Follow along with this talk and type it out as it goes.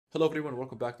Hello everyone,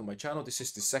 welcome back to my channel. This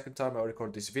is the second time I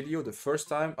record this video. The first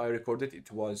time I recorded it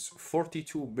was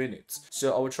 42 minutes.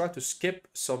 So I will try to skip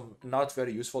some not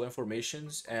very useful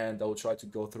informations and I will try to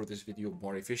go through this video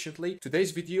more efficiently.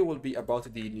 Today's video will be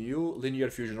about the new linear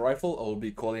fusion rifle. I will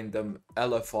be calling them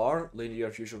LFR,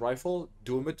 linear fusion rifle,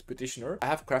 Doomed Petitioner. I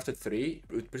have crafted 3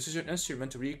 with precision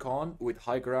instrument, recon with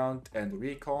high ground and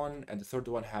recon, and the third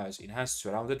one has enhanced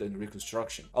surrounded and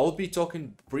reconstruction. I will be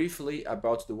talking briefly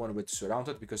about the one with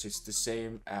surrounded because it's the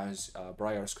same as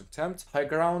Briar's Contempt. High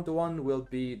ground one will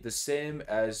be the same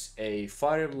as a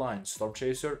fire line storm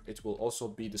chaser. It will also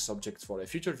be the subject for a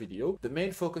future video. The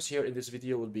main focus here in this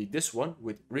video will be this one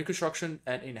with reconstruction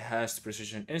and enhanced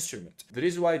precision instrument. The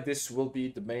reason why this will be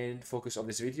the main focus of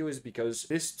this video is because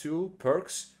these two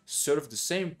perks serve the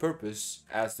same purpose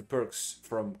as the perks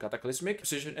from Cataclysmic.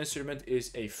 Precision Instrument is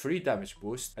a free damage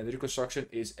boost and Reconstruction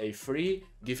is a free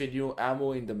giving you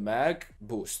ammo in the mag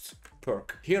boost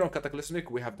perk. Here on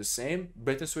Cataclysmic we have the same.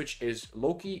 Bait and Switch is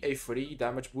low-key a free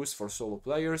damage boost for solo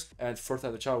players, and Fourth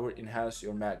and the Char will enhance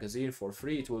your magazine for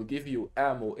free. It will give you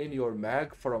ammo in your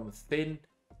mag from thin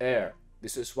air.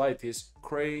 This is why it is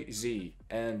crazy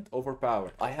and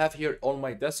overpowered. I have here on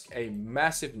my desk a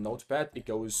massive notepad. It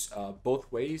goes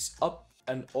both ways, up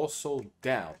and also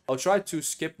down. I'll try to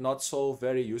skip not so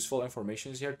very useful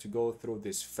informations here to go through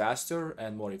this faster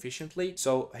and more efficiently.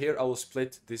 So here I will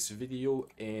split this video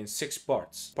in 6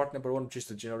 parts. Part number 1, which is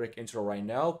the generic intro right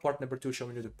now. Part number 2,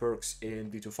 showing you the perks in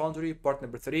D2 Foundry. Part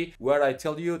number 3, where I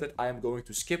tell you that I am going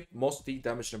to skip most of the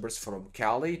damage numbers from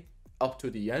Kali up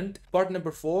to the end. Part number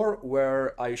 4,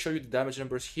 where I show you the damage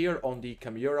numbers here on the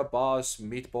CourageousBoss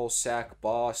Meatball Sack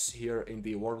boss here in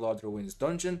the Warlord Ruins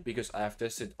dungeon, because I have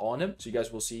tested on him. So you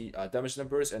guys will see damage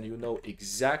numbers and you know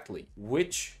exactly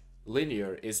which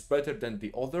linear is better than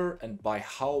the other and by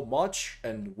how much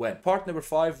and when. Part number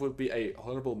 5 will be a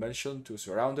honorable mention to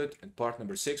Surrounded, and part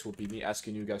number 6 will be me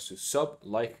asking you guys to sub,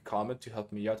 like, comment to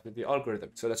help me out with the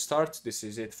algorithm. So let's start. This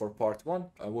is it for part 1.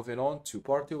 Moving on to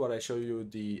part 2, where I show you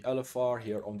the LFR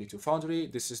here on D2 Foundry.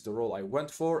 This is the role I went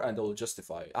for and I will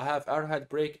justify. I have Arrowhead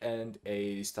Break and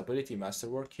a Stability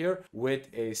Masterwork here with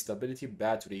a Stability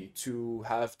Battery to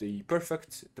have the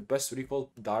best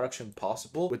recoil direction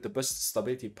possible with the best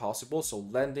stability possible. So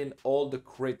landing all the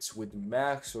crits with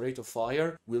max rate of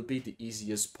fire will be the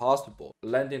easiest possible.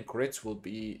 Landing crits will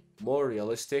be more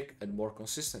realistic and more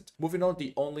consistent. Moving on,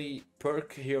 the only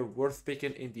perk here worth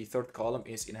picking in the third column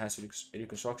is Enhanced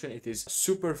Reconstruction. It is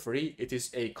super free. It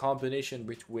is a combination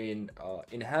between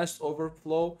Enhanced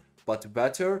Overflow but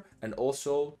better, and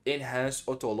also enhanced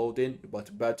auto loading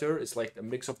but better. It's like a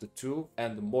mix of the two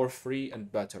and more free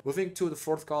and better. Moving to the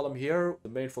fourth column here, the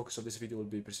main focus of this video will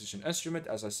be Precision Instrument,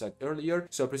 as I said earlier.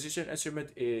 So Precision Instrument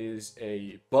is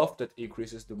a buff that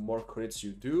increases the more crits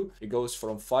you do. It goes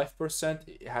from 5%,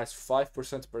 it has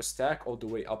 5% per stack, all the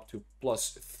way up to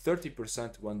plus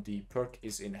 30% when the perk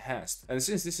is enhanced. And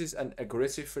since this is an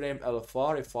aggressive frame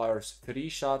LFR, it fires 3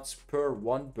 shots per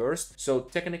 1 burst. So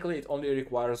technically it only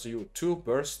requires you 2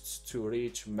 bursts to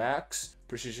reach max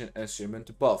Precision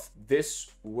Instrument buff.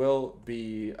 This will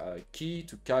be key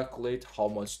to calculate how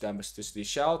much damage this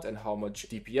dish out and how much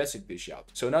DPS it dish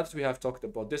out. So now that we have talked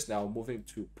about this, now moving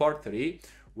to part 3,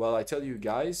 well, I tell you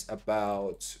guys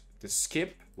about the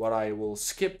skip, where I will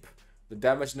skip the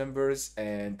damage numbers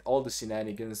and all the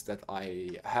shenanigans that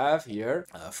I have here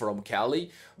from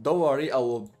Kali. Don't worry, I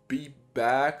will be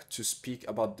back to speak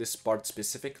about this part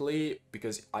specifically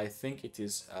because I think it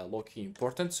is low-key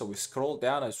important. So we scroll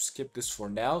down. I skip this for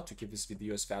now to keep this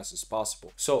video as fast as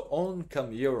possible. So on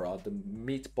Kamura, the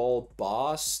meatball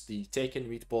boss, the taken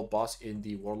meatball boss in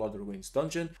the Warlord Ruins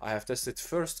dungeon, I have tested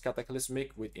first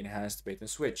Cataclysmic with enhanced bait and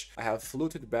switch. I have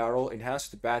fluted barrel,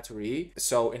 enhanced battery.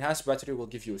 So enhanced battery will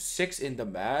give you 6 in the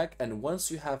mag, and once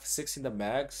you have 6 in the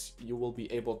mags, you will be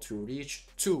able to reach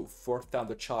 2 Fourth Down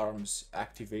the Charms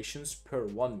activations per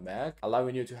 1 mag,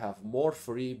 allowing you to have more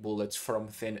free bullets from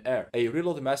thin air. A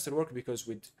reload masterwork, because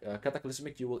with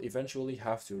Cataclysmic you will eventually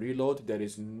have to reload. There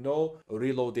is no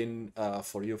reloading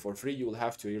for you for free. You will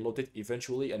have to reload it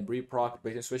eventually and re-proc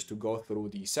bait and switch to go through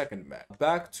the second mag.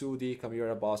 Back to the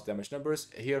Kamura boss damage numbers.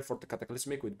 Here for the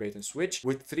Cataclysmic with bait and switch,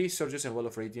 with 3 surges and Well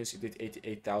of Radiance it did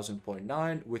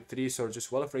 88,000.9. With 3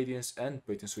 surges Well of Radiance and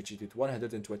bait and switch it did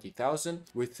 120,000.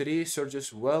 With 3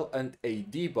 surges Well and a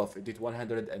debuff it did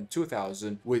 102,000.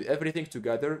 With everything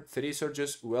together, 3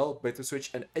 surges, well, bait and switch,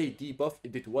 and a debuff,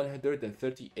 it did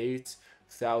 138,000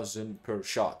 1000 per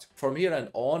shot. From here and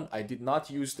on, I did not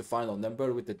use the final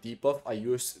number with the debuff. I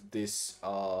used this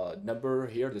number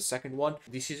here, the second one.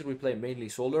 This season we play mainly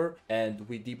solar, and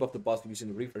we debuff the boss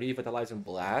using Revitalize and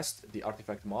Blast, the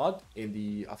artifact mod, in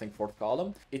the, I think, 4th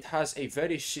column. It has a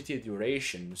very shitty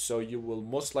duration, so you will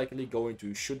most likely going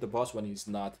to shoot the boss when he's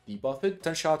not debuffed.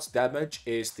 10 shots damage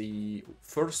is the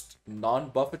first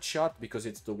non-buffed shot because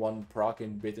it's the one proc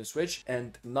in bait and switch,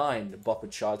 and 9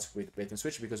 buffed shots with bait and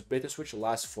switch because bait and switch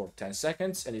lasts for 10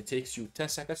 seconds and it takes you 10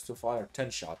 seconds to fire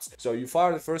 10 shots. So you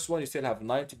fire the first one, you still have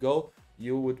 9 to go.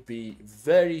 You would be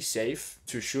very safe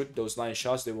to shoot those 9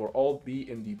 shots. They will all be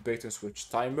in the bait and switch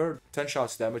timer. 10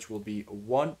 shots damage will be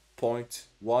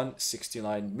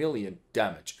 1.169 million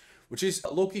damage, which is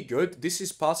low-key good. This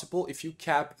is possible if you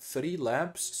cap 3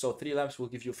 lamps. So 3 lamps will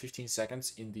give you 15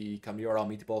 seconds in the Chimera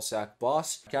Meatball Sack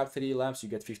boss. Cap 3 lamps, you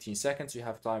get 15 seconds. You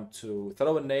have time to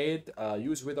throw a nade,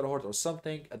 use Wither Horde or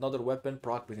something, another weapon,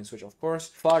 proc bait and switch of course,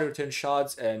 fire your 10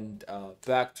 shots, and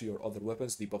back to your other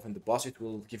weapons, debuffing the boss. It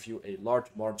will give you a large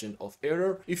margin of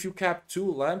error. If you cap 2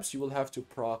 lamps, you will have to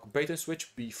proc bait and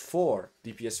switch before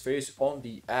DPS phase on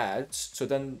the ads. So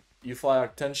then you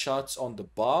fire 10 shots on the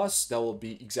boss, that will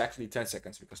be exactly 10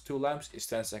 seconds because 2 lamps is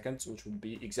 10 seconds, which would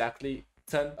be exactly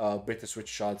 10 bait and switch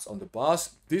shots on the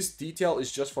boss. This detail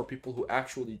is just for people who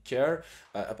actually care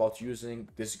about using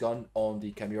this gun on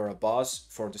the Chimera boss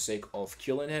for the sake of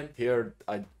killing him. Here,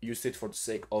 I used it for the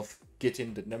sake of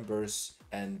getting the numbers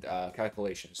and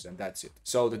calculations, and that's it.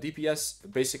 So the DPS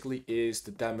basically is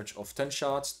the damage of 10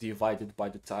 shots divided by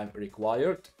the time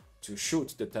required to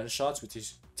shoot the 10 shots, which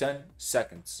is 10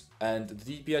 seconds, and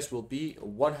the DPS will be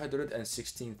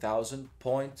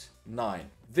 116,000.9.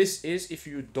 This is if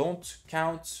you don't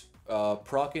count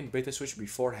proccing beta switch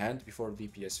beforehand, before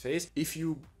DPS phase. If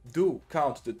you do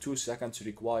count the 2 seconds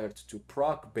required to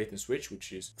proc bait and switch,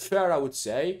 which is fair, I would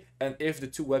say, and if the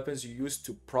 2 weapons you used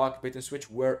to proc bait and switch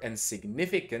were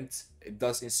insignificant, it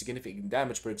does insignificant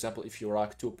damage. For example, if you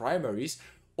rock 2 primaries,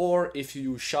 or if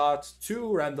you shot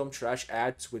 2 random trash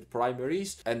ads with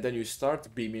primaries and then you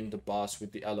start beaming the boss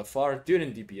with the LFR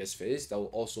during DPS phase, that will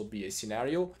also be a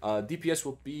scenario. DPS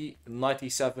will be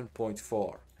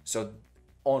 97.4. So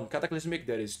on Cataclysmic,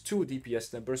 there is 2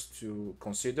 DPS numbers to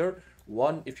consider.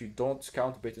 1 if you don't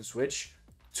count bait and switch,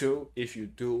 2 if you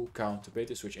do count bait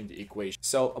and switch in the equation.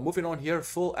 So moving on here,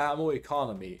 full ammo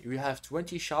economy. You have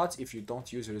 20 shots if you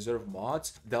don't use reserve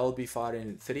mods. That will be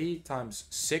firing 3 times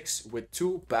 6 with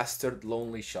 2 bastard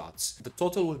lonely shots. The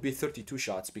total will be 32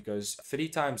 shots because 3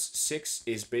 times 6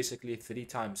 is basically 3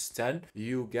 times 10.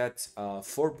 You get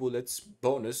 4 bullets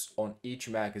bonus on each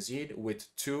magazine with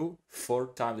 2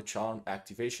 4-time the charm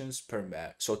activations per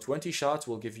mag. So 20 shots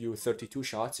will give you 32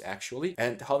 shots actually.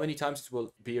 And how many times it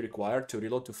will be required to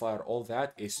reload to fire all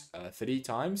that is 3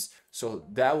 times. So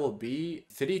that will be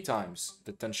 3 times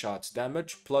the 10 shots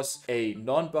damage plus a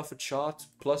non-buffed shot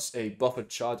plus a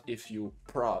buffed shot if you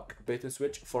proc bait and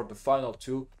switch for the final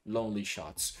 2 lonely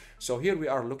shots. So here we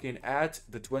are looking at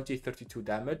the 2032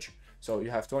 damage. So you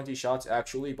have 20 shots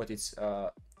actually, but it's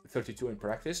 32 in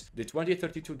practice. The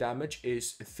 2032 damage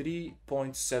is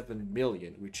 3.7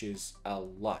 million, which is a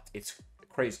lot. It's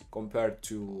crazy compared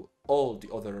to all the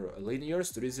other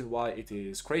linears. The reason why it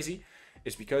is crazy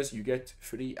is because you get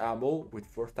free ammo with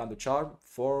 4th time the charm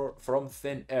from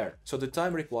thin air. So the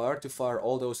time required to fire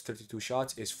all those 32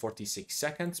 shots is 46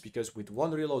 seconds because with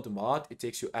 1 reload mod, it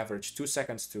takes you average 2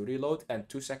 seconds to reload and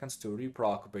 2 seconds to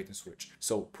re-proc bait and switch.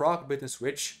 So proc bait and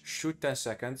switch, shoot 10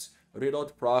 seconds,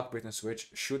 reload, proc, bait and switch,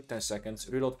 shoot 10 seconds,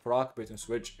 reload, proc, bait and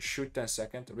switch, shoot 10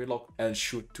 seconds, reload, and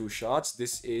shoot 2 shots.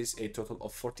 This is a total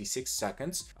of 46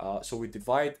 seconds. So we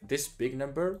divide this big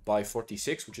number by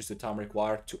 46, which is the time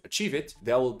required to achieve it.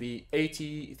 That will be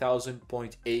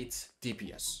 80,000.8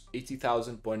 DPS.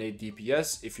 80,000.8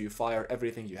 DPS if you fire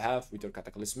everything you have with your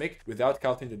Cataclysmic without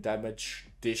counting the damage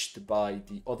dished by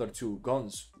the other 2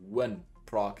 guns when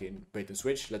proccing bait and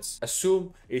switch. Let's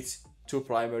assume it's 2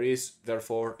 primaries,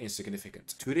 therefore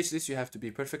insignificant. To reach this, you have to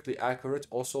be perfectly accurate,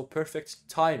 also perfect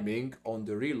timing on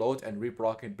the reload and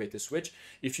re-proccing bait and switch.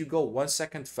 If you go 1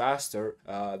 second faster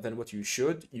than what you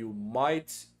should, you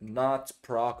might not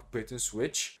proc bait and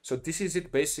switch. So this is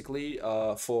it basically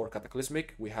for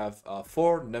Cataclysmic. We have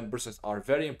 4 numbers that are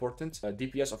very important.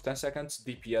 DPS of 10 seconds,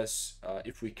 DPS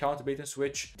if we count bait and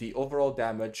switch, the overall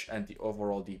damage, and the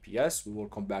overall DPS. We will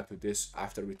come back to this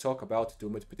after we talk about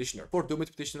Doomed Petitioner. For Doomed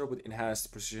Petitioner with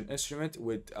enhanced precision instrument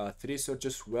with 3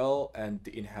 surges well and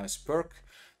the enhanced perk,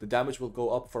 the damage will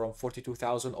go up from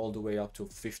 42,000 all the way up to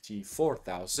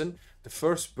 54,000. The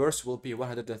first burst will be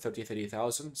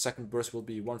 133,000, second burst will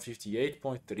be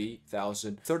 158.3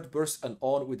 thousand, third burst and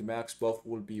on with max buff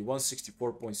will be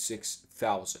 164.6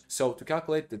 thousand. So to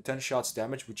calculate the 10 shots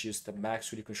damage, which is the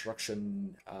max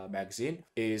reconstruction magazine,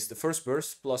 is the first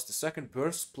burst plus the second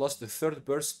burst plus the third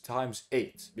burst times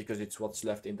 8, because it's what's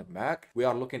left in the mag. We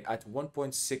are looking at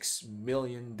 1.6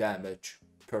 million damage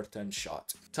per 10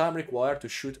 shot. Time required to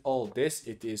shoot all this,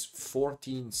 it is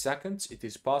 14 seconds. It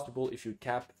is possible if you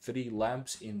cap 3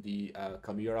 lamps in the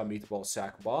Chimera Meatball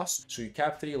Sack boss. So you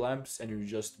cap 3 lamps and you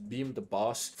just beam the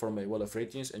boss from a Well of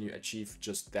Radiance and you achieve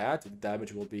just that. The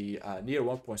damage will be near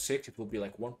 1.6, it will be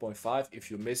like 1.5 if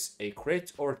you miss a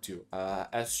crit or 2,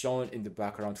 as shown in the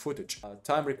background footage.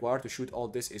 Time required to shoot all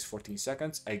this is 14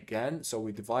 seconds again, so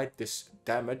we divide this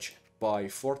damage by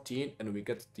 14 and we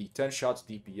get the 10 shots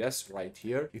DPS right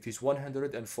here. It is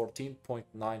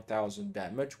 114.9 thousand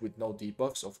damage with no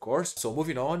debuffs, of course. So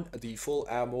moving on, the full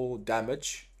ammo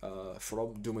damage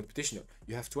from Doomed Petitioner.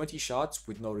 You have 20 shots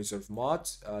with no reserve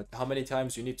mods. How many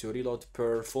times you need to reload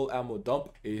per full ammo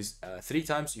dump is 3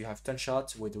 times. You have 10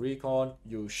 shots with recon,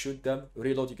 you shoot them,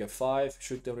 reload, you get 5,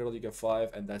 shoot them, reload, you get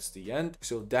 5, and that's the end.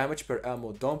 So damage per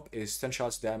ammo dump is 10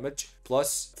 shots damage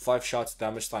plus 5 shots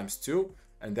damage times 2.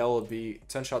 And that will be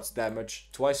 10 shots damage,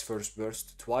 twice first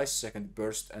burst, twice second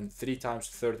burst, and 3 times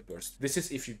third burst. This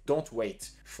is if you don't wait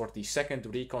for the second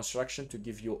reconstruction to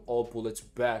give you all bullets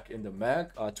back in the mag.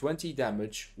 20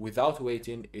 damage without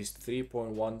waiting is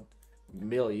 3.1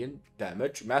 million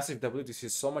damage. Massive W, this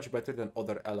is so much better than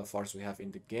other LFRs we have in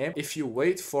the game. If you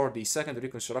wait for the second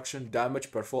reconstruction,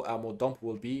 damage per full ammo dump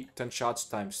will be 10 shots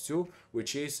times 2,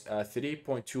 which is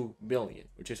 3.2 million,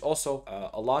 which is also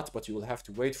a lot, but you will have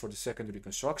to wait for the second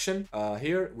reconstruction.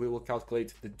 Here we will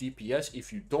calculate the DPS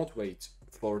if you don't wait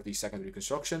for the second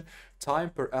reconstruction. Time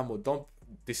per ammo dump,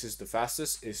 this is the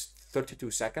fastest, is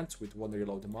 32 seconds with 1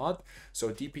 reload mod. So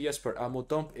DPS per ammo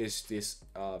dump is this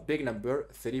big number,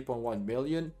 3.1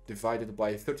 million divided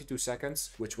by 32 seconds,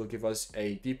 which will give us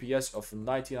a DPS of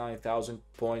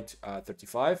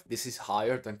 99,000.35. This is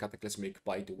higher than Cataclysmic,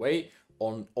 by the way,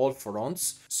 on all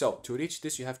fronts. So to reach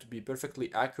this, you have to be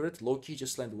perfectly accurate. Low-key,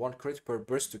 just land 1 crit per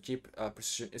burst to keep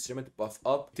precision instrument buff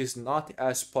up. It is not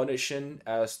as punishing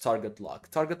as target lock.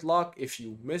 Target lock, if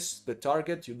you miss the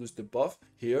target, you lose the buff.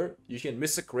 Here, you can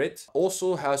miss a crit.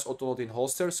 Also has auto-loading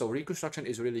holster, so reconstruction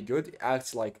is really good. It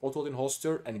acts like auto-loading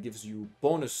holster and gives you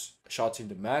bonus shots in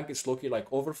the mag. It's low-key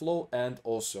like overflow and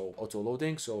also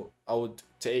auto-loading. So I would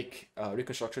take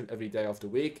reconstruction every day of the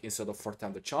week instead of 4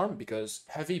 times the charm, because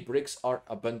heavy bricks are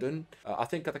abundant. I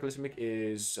think Cataclysmic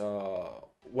is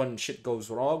when shit goes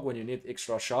wrong, when you need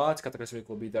extra shots, Cataclysmic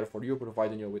will be there for you,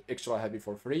 providing you with extra heavy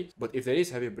for free. But if there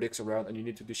is heavy bricks around and you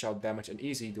need to dish out damage and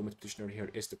easy, Doomed Petitioner here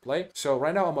is the play. So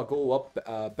right now I'm gonna go up,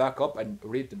 back up and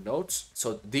read the notes.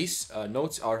 So these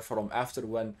notes are from after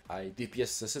when I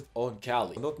DPS tested on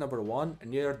Cali. Note number 1,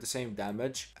 near the same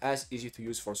damage, as easy to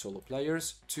use for solo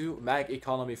players. 2, mag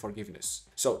economy forgiveness.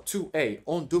 So 2A,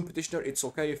 on Doomed Petitioner, it's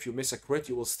okay if you miss a crit,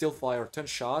 you will still fire 10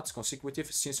 shots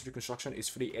consecutive since reconstruction is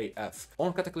free AF.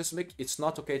 On Cataclysmic, it's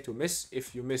not okay to miss.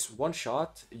 If you miss 1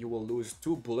 shot, you will lose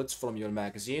 2 bullets from your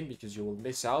magazine because you will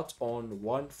miss out on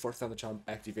 1 4th Thunder Charm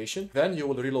activation. Then you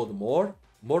will reload more.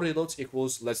 More reloads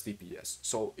equals less DPS.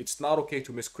 So it's not okay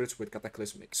to miss crits with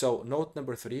Cataclysmic. So note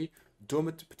number 3,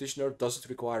 Doomed Petitioner doesn't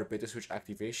require beta switch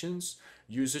activations,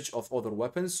 usage of other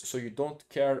weapons, so you don't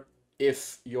care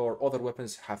if your other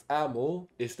weapons have ammo,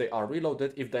 if they are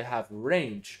reloaded, if they have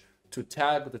range to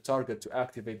tag the target to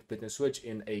activate bait and switch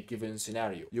in a given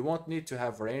scenario. You won't need to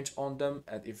have range on them,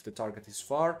 and if the target is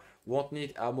far, won't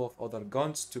need ammo of other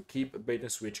guns to keep bait and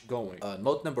switch going.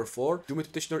 Note number 4, Doomed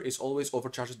Petitioner is always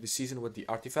overcharged this season with the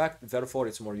artifact, therefore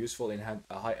it's more useful in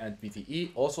high-end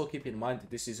PvE. Also keep in mind that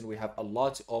this season we have a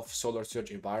lot of Solar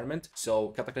Surge environment, so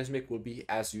Cataclysmic will be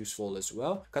as useful as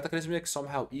well. Cataclysmic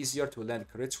somehow easier to land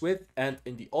crits with, and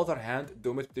in the other hand,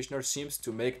 Doomed Petitioner seems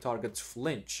to make targets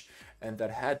flinch, and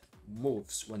their head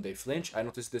moves when they flinch. I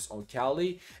noticed this on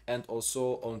Cali and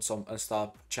also on some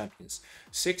Unstop champions.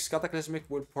 6, Cataclysmic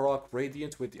will proc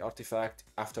Radiant with the artifact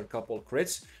after couple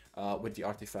crits with the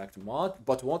artifact mod,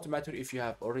 but won't matter if you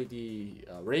have already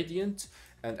Radiant.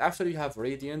 And after you have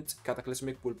Radiant,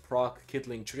 Cataclysmic will proc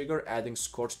Kindling Trigger, adding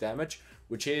Scorch damage,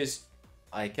 which is,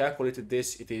 I calculated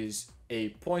this, it is a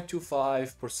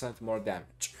 0.25% more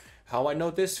damage. How I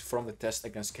know this? From the test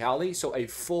against Kali. So a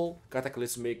full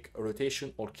Cataclysmic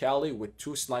rotation or Kali with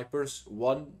 2 snipers,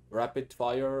 1 rapid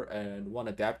fire and 1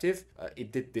 adaptive.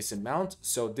 It did this amount.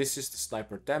 So this is the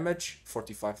sniper damage,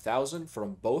 45,000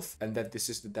 from both. And then this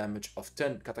is the damage of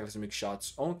 10 Cataclysmic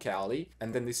shots on Kali.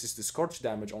 And then this is the scorch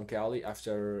damage on Kali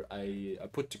after I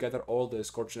put together all the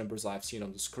scorch numbers I've seen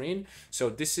on the screen. So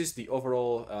this is the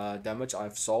overall damage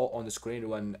I've saw on the screen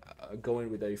when going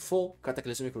with a full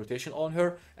Cataclysmic rotation on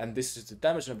her. And this is the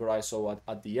damage number I saw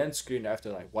at the end screen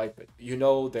after I wipe it. You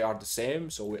know they are the same,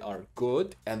 so we are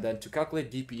good. And then to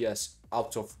calculate DPS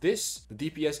out of this, the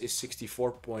DPS is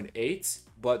 64.8.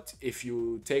 But if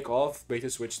you take off beta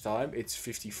switch time, it's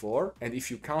 54. And if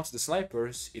you count the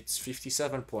snipers, it's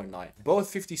 57.9.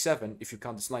 Both 57 if you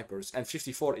count the snipers, and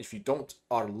 54 if you don't,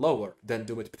 are lower than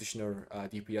Doom Petitioner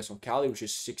DPS on Kali, which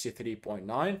is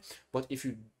 63.9. But if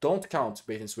you don't count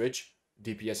bait and switch,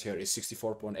 DPS here is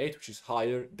 64.8, which is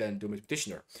higher than Doom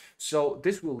Petitioner. So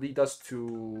this will lead us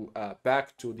to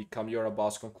back to the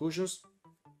CourageousBoss conclusions.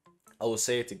 I will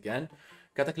say it again.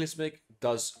 Cataclysmic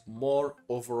does more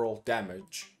overall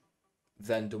damage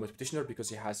than Doom Petitioner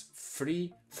because it has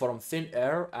free from thin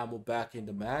air ammo back in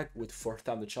the mag with 4th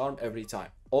time the charm every time.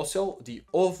 Also, the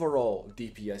overall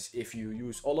DPS, if you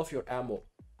use all of your ammo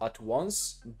at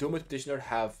once, Doom Petitioner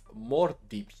have more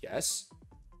DPS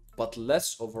but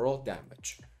less overall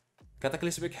damage.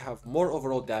 Cataclysmic have more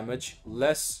overall damage,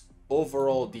 less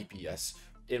overall DPS.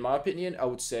 In my opinion, I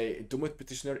would say Doom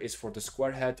Petitioner is for the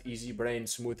square head, easy brain,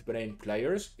 smooth brain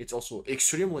players. It's also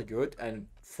extremely good and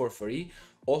for free.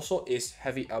 Also, is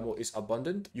heavy ammo is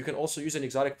abundant. You can also use an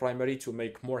exotic primary to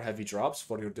make more heavy drops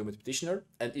for your Doom Petitioner.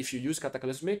 And if you use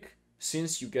Cataclysmic,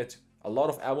 since you get a lot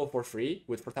of ammo for free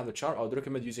with 4th time the charm, I would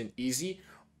recommend using easy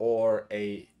or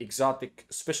a exotic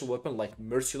special weapon like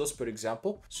Merciless, for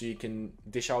example, so you can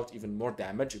dish out even more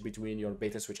damage between your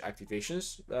beta switch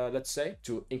activations, let's say,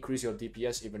 to increase your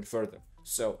DPS even further.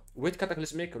 So with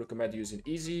Cataclysmic, I recommend using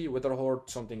easy, Wither Horde,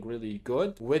 something really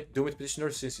good. With Doom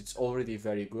Petitioner, since it's already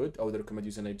very good, I would recommend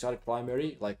using an exotic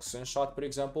primary like Sunshot, for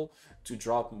example, to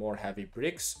drop more heavy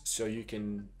bricks, so you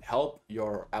can help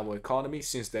your ammo economy,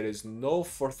 since there is no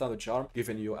 4th time the charm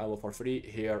giving you ammo for free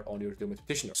here on your Doom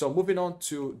Petitioner. So moving on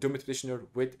to Doom Petitioner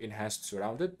with Enhanced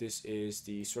Surrounded. This is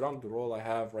the surrounded role I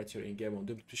have right here in game on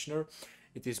Doom Petitioner.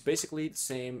 It is basically the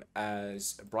same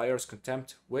as Briar's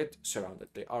Contempt with Surrounded.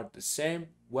 They are the same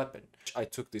weapon. I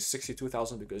took this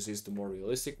 62,000 because it's the more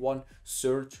realistic one.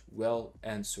 Surge, Well,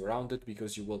 and Surrounded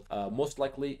because you will most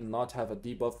likely not have a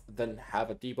debuff, then have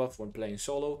a debuff when playing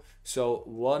solo. So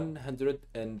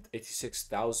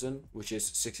 186,000, which is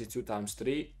 62 times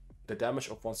 3. The damage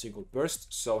of 1 single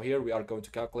burst. So here we are going to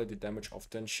calculate the damage of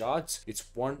 10 shots. It's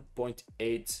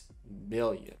 1.8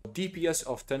 million. DPS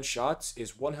of 10 shots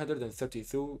is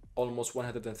 132, almost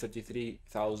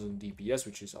 133,000 DPS,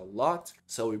 which is a lot.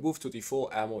 So we move to the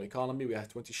full ammo economy. We have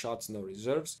 20 shots, no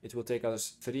reserves. It will take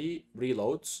us 3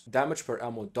 reloads. Damage per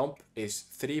ammo dump is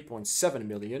 3.7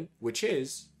 million, which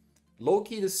is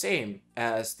low-key the same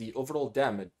as the overall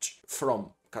damage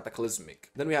from Cataclysmic.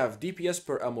 Then we have DPS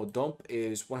per ammo dump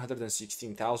is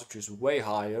 116,000, which is way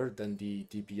higher than the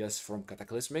DPS from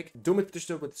Cataclysmic. Doom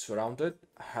Petitioner with Surrounded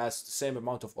has the same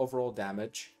amount of overall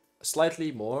damage,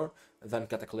 slightly more than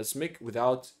Cataclysmic,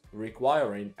 without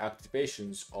requiring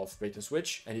activations of bait and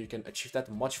switch, and you can achieve that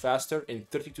much faster in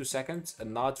 32 seconds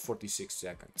and not 46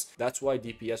 seconds. That's why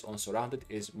DPS on Surrounded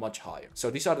is much higher. So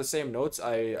these are the same notes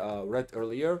I read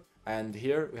earlier. And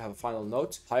here we have a final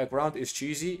note. High Ground is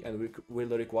cheesy and we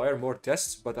will require more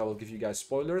tests, but I will give you guys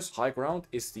spoilers. High Ground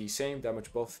is the same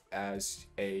damage buff as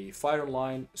a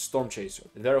Fireline Storm Chaser.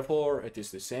 Therefore, it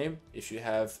is the same. If you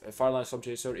have a Fireline Storm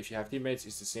Chaser, if you have teammates,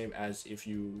 it's the same as if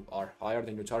you are higher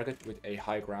than your target with a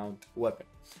high ground weapon.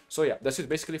 So yeah, that's it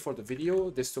basically for the video.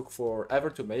 This took forever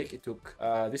to make. It took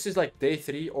this is like day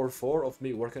 3 or 4 of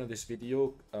me working on this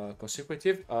video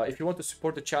consecutive. If you want to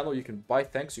support the channel, you can buy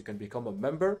thanks, you can become a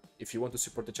member. If you want to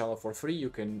support the channel for free, you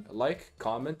can like,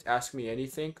 comment, ask me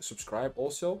anything, subscribe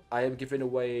also. I am giving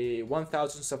away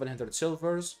 1,700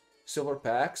 silver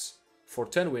packs for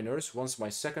 10 winners once my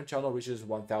second channel reaches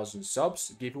 1,000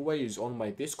 subs. Giveaway is on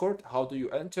my Discord. How do you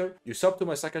enter? You sub to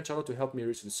my second channel to help me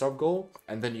reach the sub goal,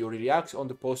 and then you react on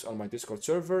the post on my Discord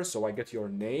server, so I get your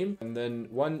name. And then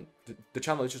when the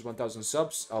channel reaches 1,000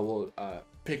 subs, I will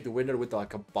pick the winner with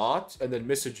like a bot and then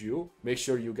message you. Make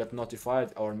sure you get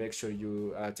notified, or make sure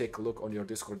you take a look on your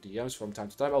Discord DMs from time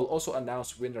to time. I'll also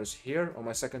announce winners here on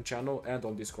my second channel and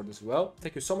on Discord as well.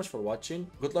 Thank you so much for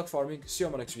watching. Good luck farming. See you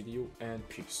on my next video, and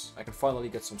peace. I can finally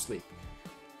get some sleep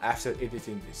after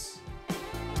editing this.